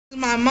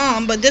My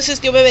mom, but this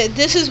is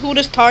this is who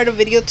starred the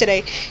video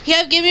today. He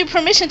have given me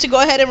permission to go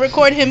ahead and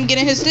record him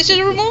getting his stitches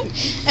removed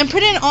and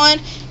put it on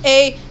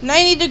a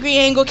 90-degree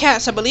angle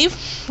cast, I believe.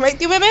 Right,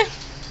 baby?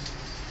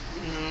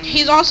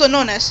 He's also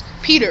known as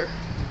Peter.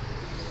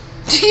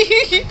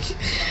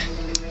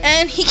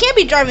 And he can't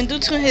be driving due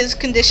to his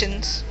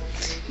conditions.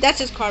 That's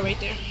his car right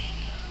there.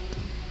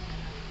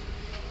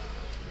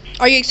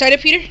 Are you excited,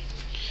 Peter?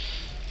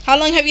 How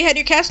long have you had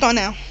your cast on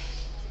now?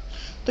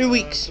 3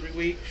 weeks. 3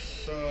 weeks.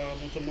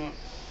 Almost a month.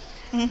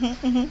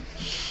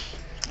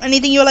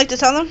 Anything you would like to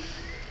tell them?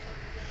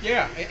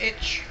 Yeah, it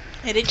itch.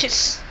 It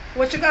itches.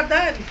 What you got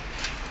done?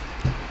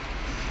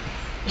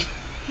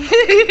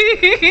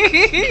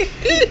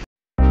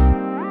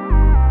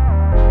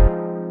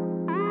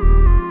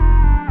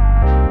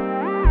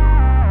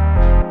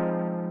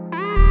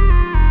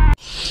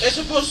 It's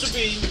supposed to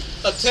be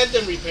a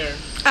tendon repair.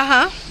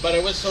 But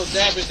it was so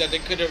damaged that they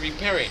couldn't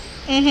repair it.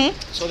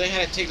 So they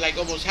had to take like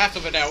almost half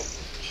of it out.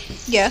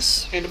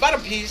 Yes. And the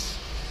bottom piece,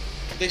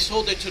 they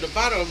sold it to the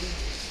bottom,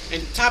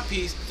 and the top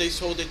piece, they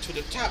sold it to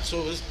the top,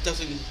 so it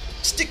doesn't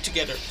stick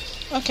together.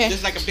 Okay.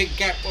 There's like a big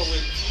gap over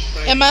it.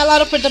 Right? Am I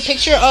allowed to put the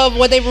picture of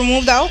what they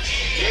removed out?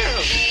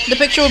 Yeah. The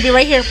picture will be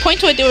right here. Point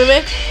to it,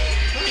 David.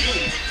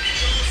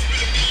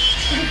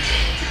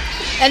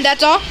 And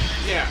that's all?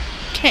 Yeah.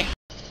 Okay.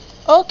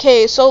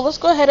 Okay, so let's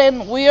go ahead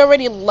and we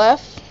already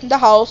left the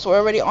house. We're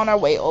already on our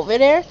way over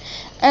there.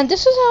 And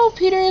this is how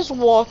Peter is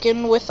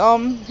walking with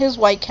his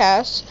white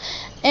cast.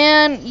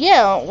 And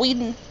yeah,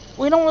 we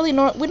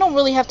don't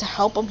really have to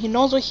help him. He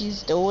knows what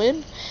he's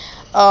doing.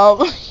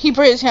 He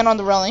put his hand on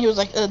the railing. He was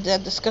like, ugh,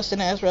 that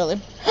disgusting ass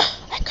railing.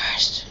 I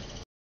cursed.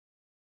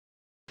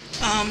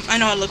 I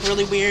know I look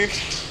really weird.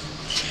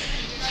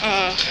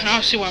 I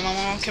don't see why my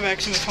mom came back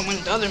to me if I'm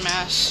wearing the other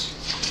mask.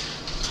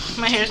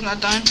 My hair's not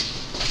done.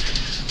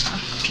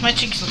 My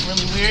cheeks look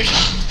really weird.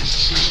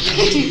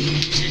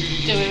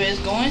 The way it's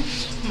going.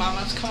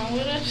 Mama's coming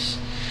with us.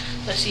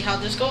 Let's see how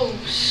this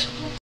goes.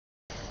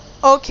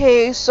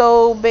 Okay,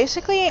 so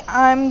basically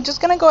I'm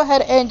just gonna go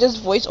ahead and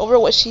just voice over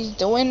what she's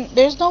doing.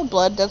 There's no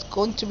blood that's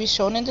going to be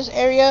shown in this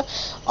area.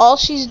 All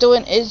she's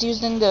doing is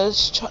using the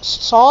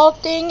saw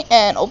thing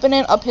and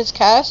opening up his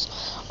cast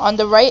on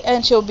the right,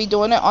 and she'll be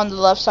doing it on the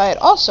left side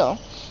also.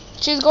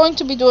 She's going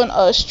to be doing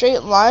a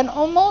straight line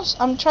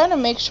almost. I'm trying to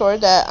make sure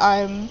that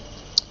I'm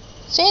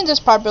saying this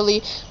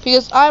properly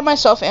because I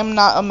myself am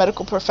not a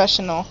medical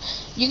professional.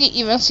 You can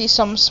even see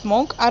some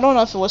smoke. I don't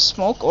know if it was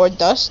smoke or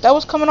dust that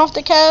was coming off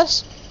the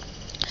cast,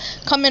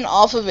 coming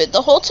off of it.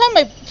 The whole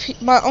time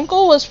my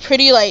uncle was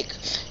pretty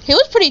he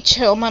was pretty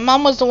chill. My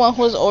mom was the one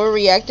who was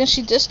overreacting.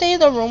 She did stay in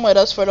the room with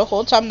us for the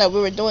whole time that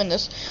we were doing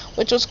this,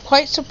 which was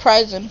quite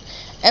surprising.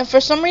 And for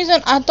some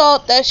reason I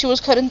thought that she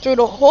was cutting through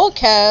the whole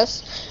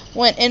cast,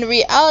 when in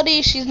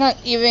reality she's not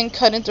even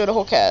cutting through the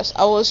whole cast.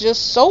 I was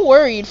just so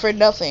worried for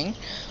nothing.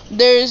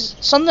 There's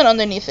something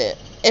underneath it,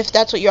 if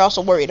that's what you're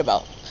also worried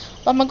about.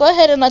 But I'm gonna go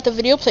ahead and let the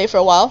video play for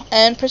a while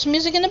and put some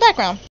music in the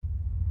background.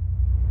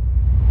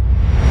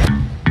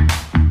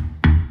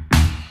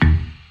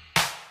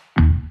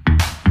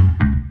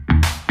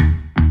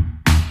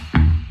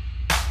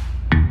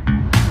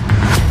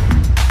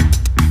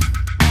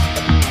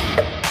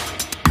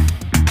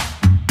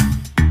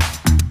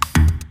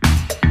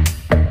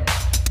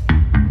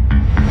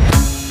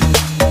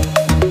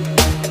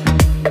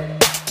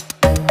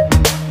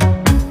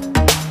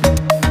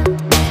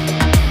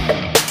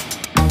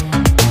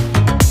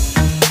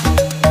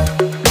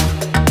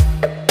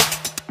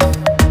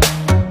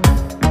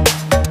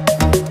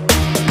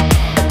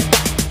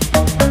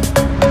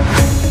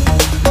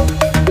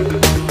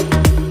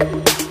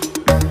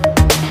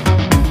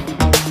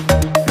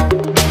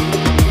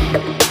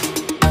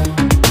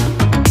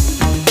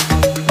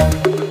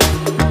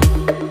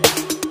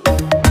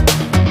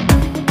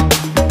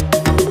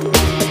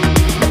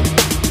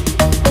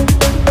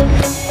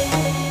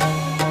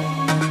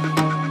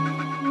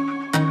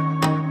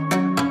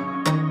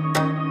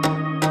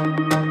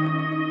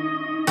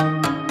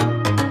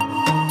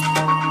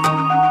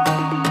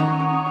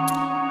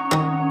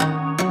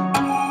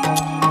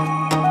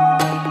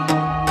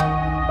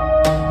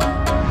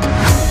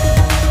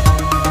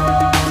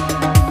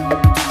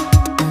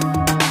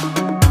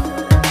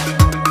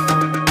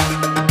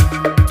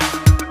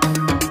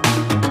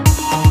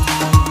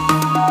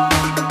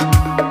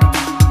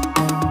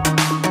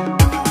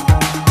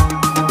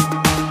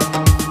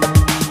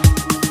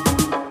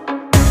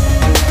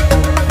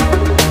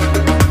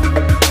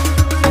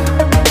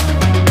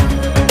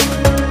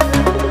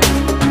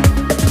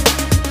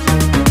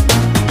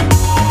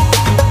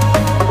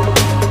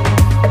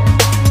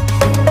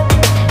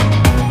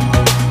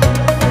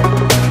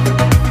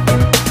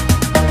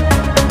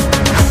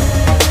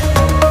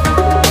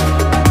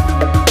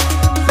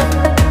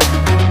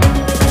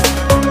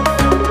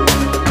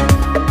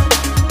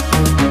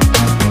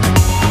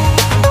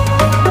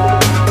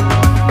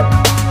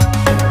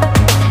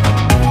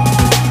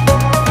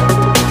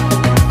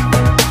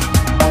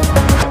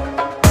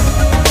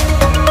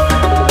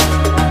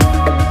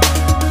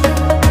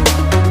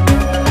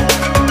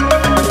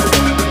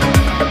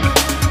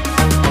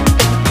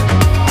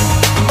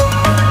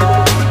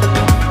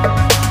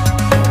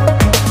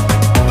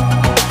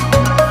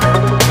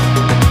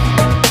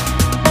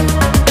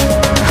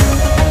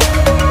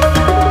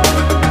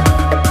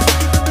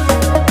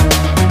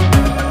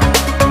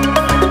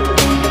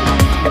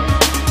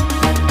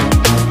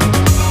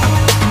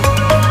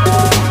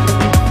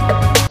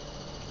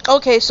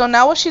 Okay, so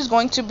now what she's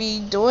going to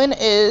be doing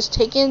is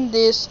taking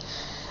this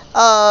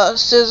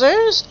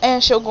scissors,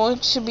 and she's going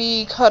to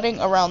be cutting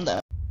around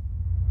them.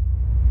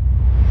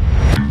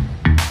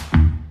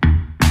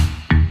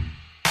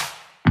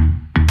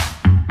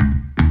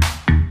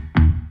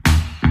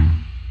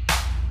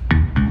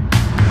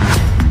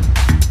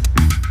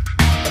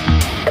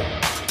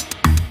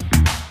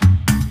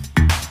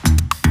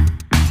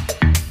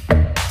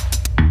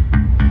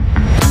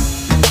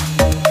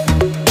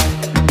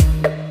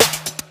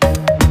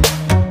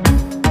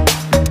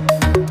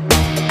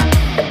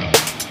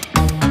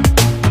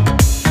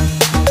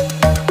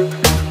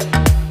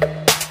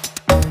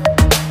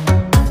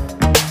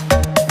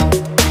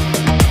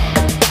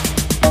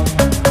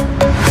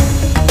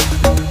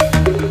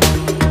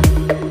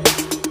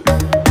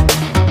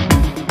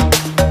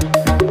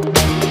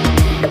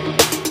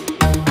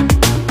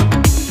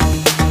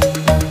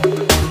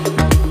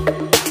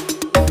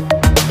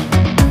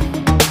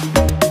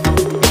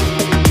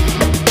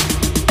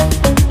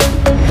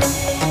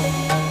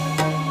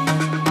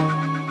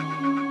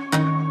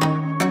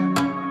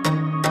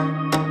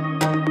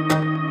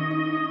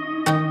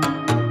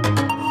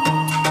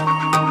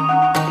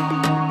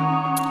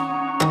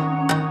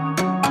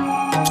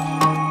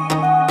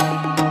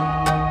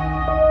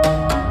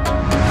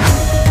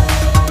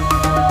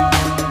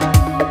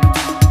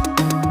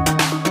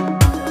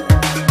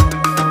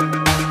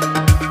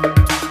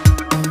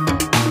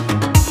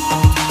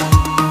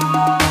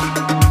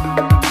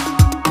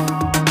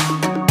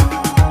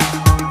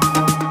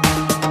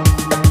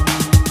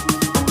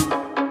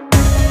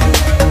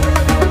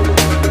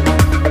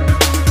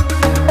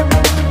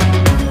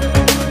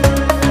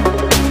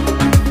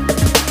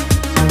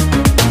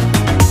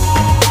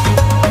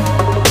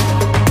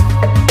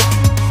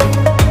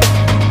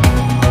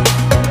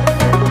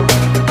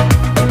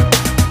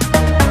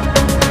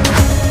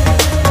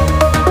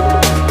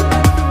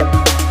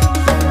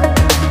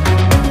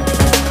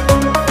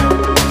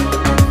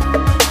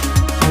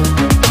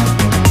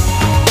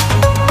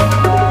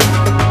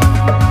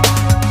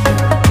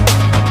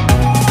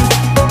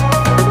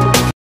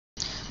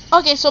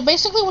 Okay, so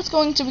basically what's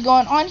going to be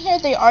going on here,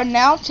 they are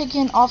now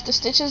taking off the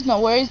stitches. No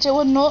worries, there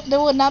will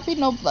not be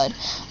no blood.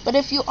 But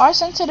if you are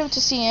sensitive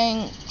to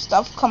seeing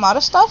stuff come out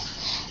of stuff,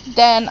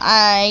 then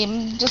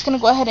I'm just going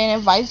to go ahead and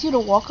advise you to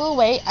walk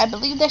away. I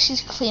believe that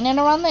she's cleaning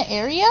around the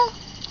area.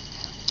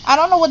 I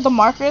don't know what the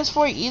marker is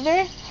for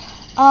either.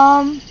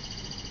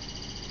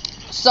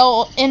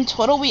 So in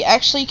total, we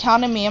actually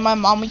counted, me and my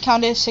mom, we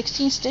counted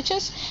 16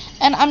 stitches.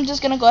 And I'm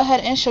just going to go ahead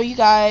and show you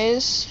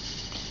guys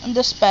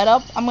the sped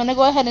up. I'm gonna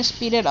go ahead and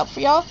speed it up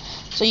for y'all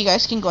so you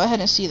guys can go ahead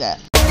and see that.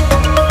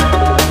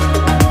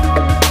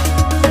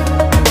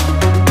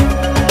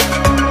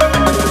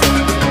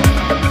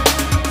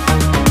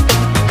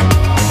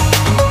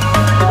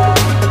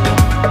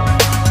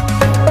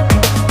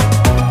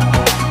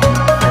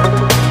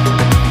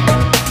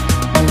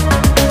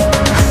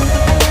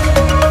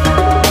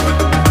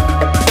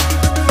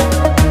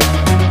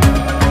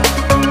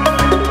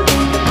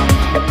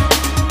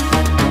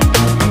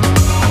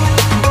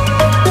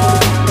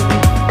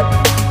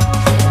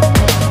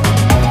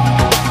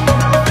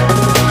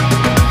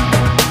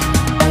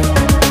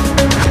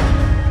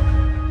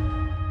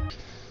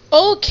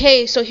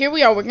 Okay, so here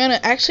we are. We're gonna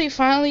actually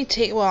finally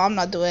take, well, I'm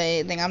not doing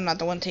anything, I'm not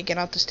the one taking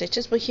out the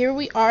stitches, but here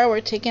we are, we're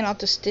taking out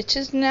the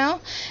stitches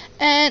now,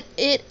 and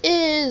it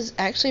is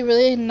actually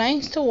really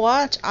nice to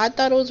watch. I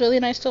thought it was really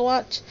nice to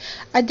watch.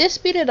 I did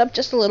speed it up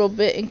just a little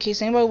bit in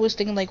case anybody was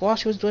thinking like, wow,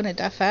 she was doing it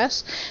that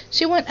fast.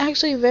 She went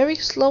actually very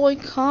slow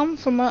and calm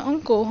for my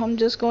uncle. I'm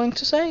just going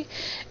to say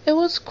it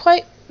was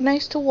quite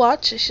nice to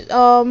watch.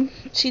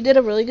 She did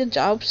a really good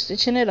job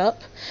stitching it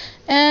up,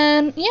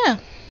 and yeah.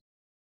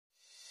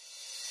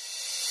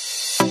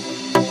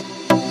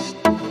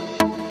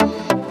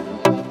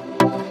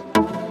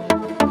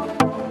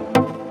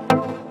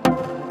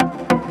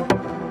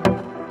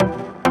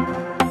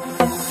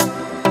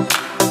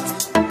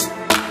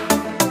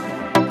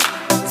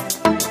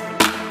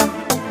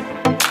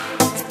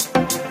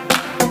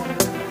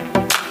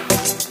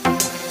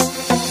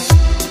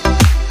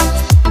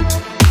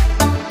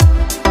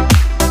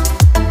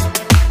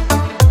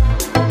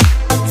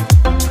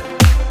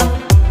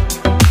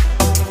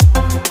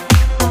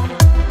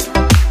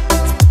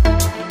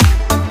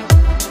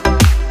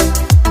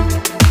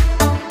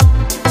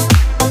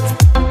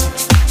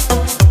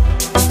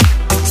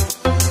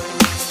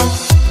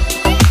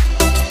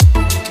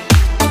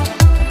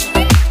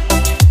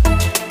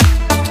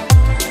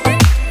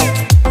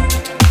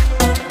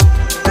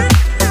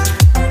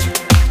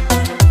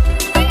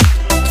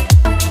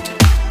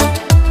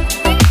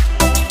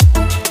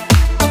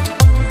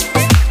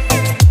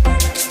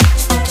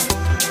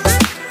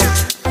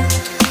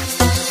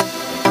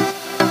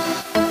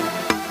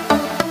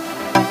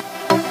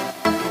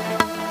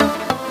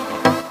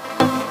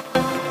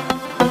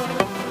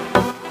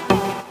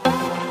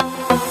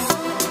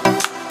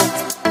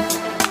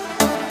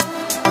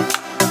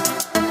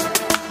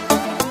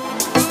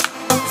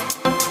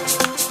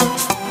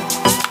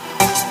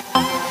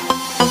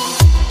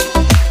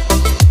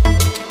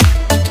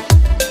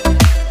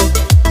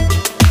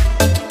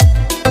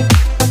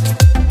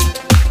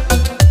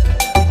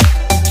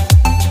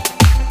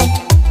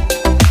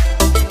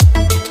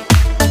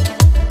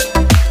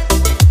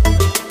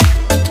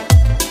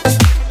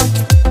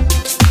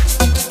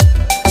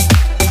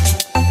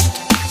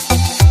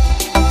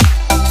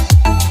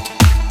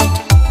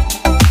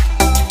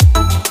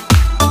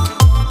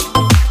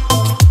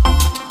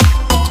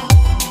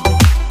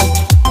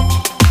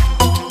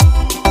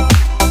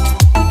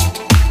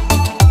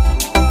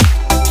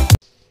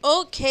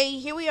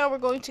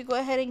 going to go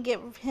ahead and get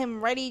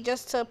him ready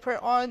just to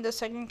put on the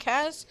second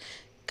cast.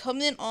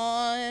 Coming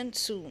on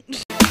soon.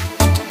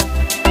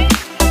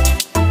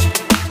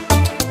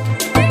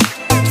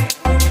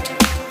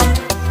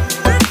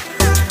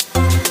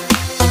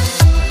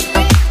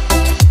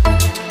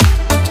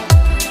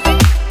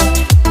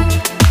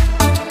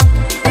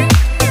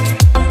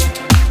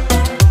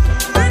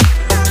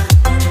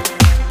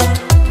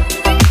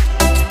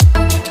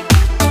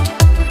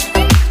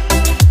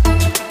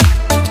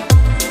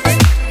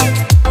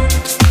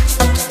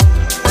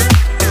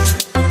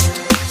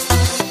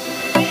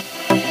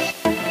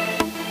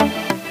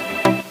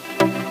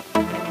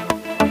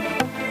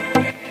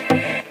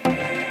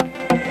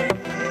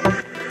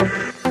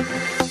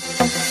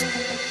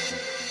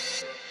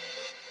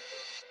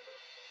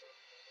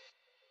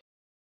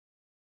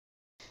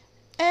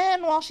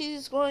 And while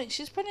she's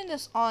putting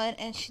this on,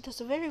 and she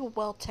does a very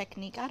well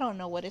technique. I don't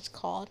know what it's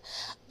called,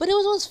 but it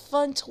was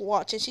fun to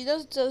watch. And she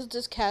does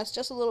this cast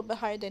just a little bit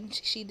higher than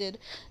she did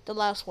the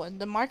last one.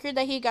 The marker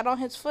that he got on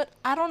his foot,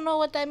 I don't know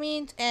what that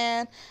means,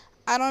 and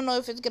I don't know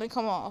if it's gonna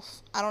come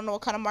off. I don't know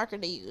what kind of marker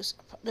they use.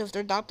 If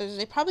they're doctors,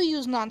 they probably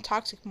use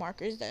non-toxic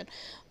markers then.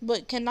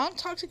 But can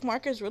non-toxic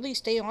markers really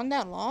stay on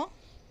that long?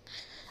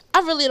 I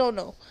really don't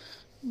know.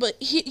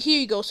 But here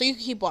you go, so you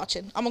can keep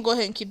watching. I'm gonna go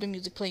ahead and keep the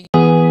music playing.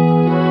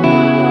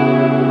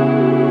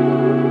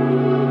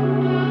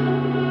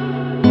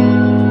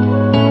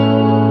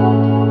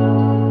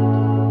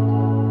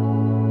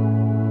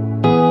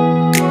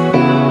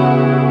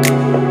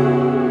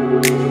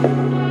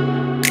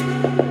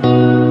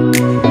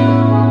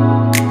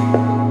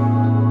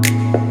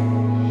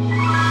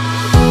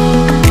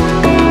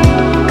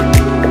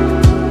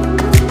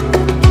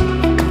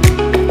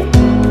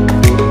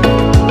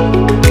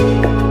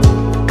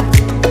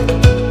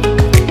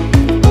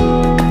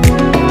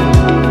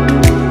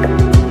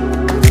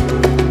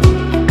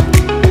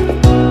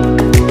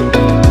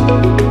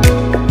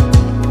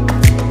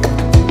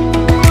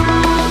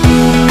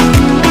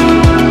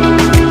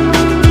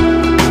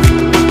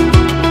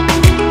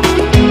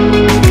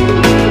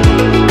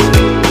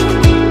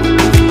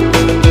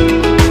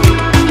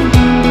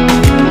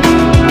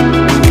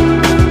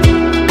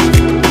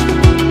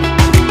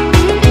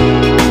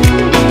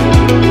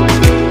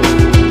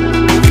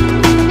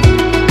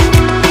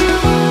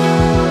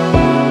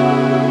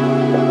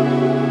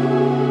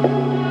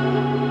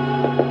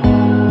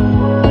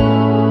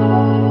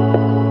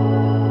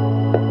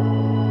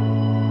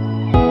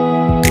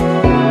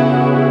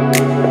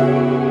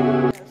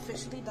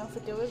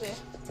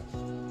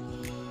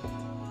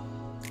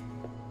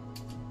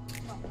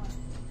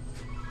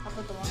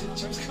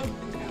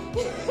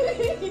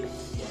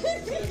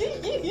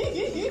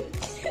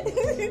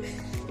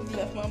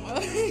 Left my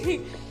mouth.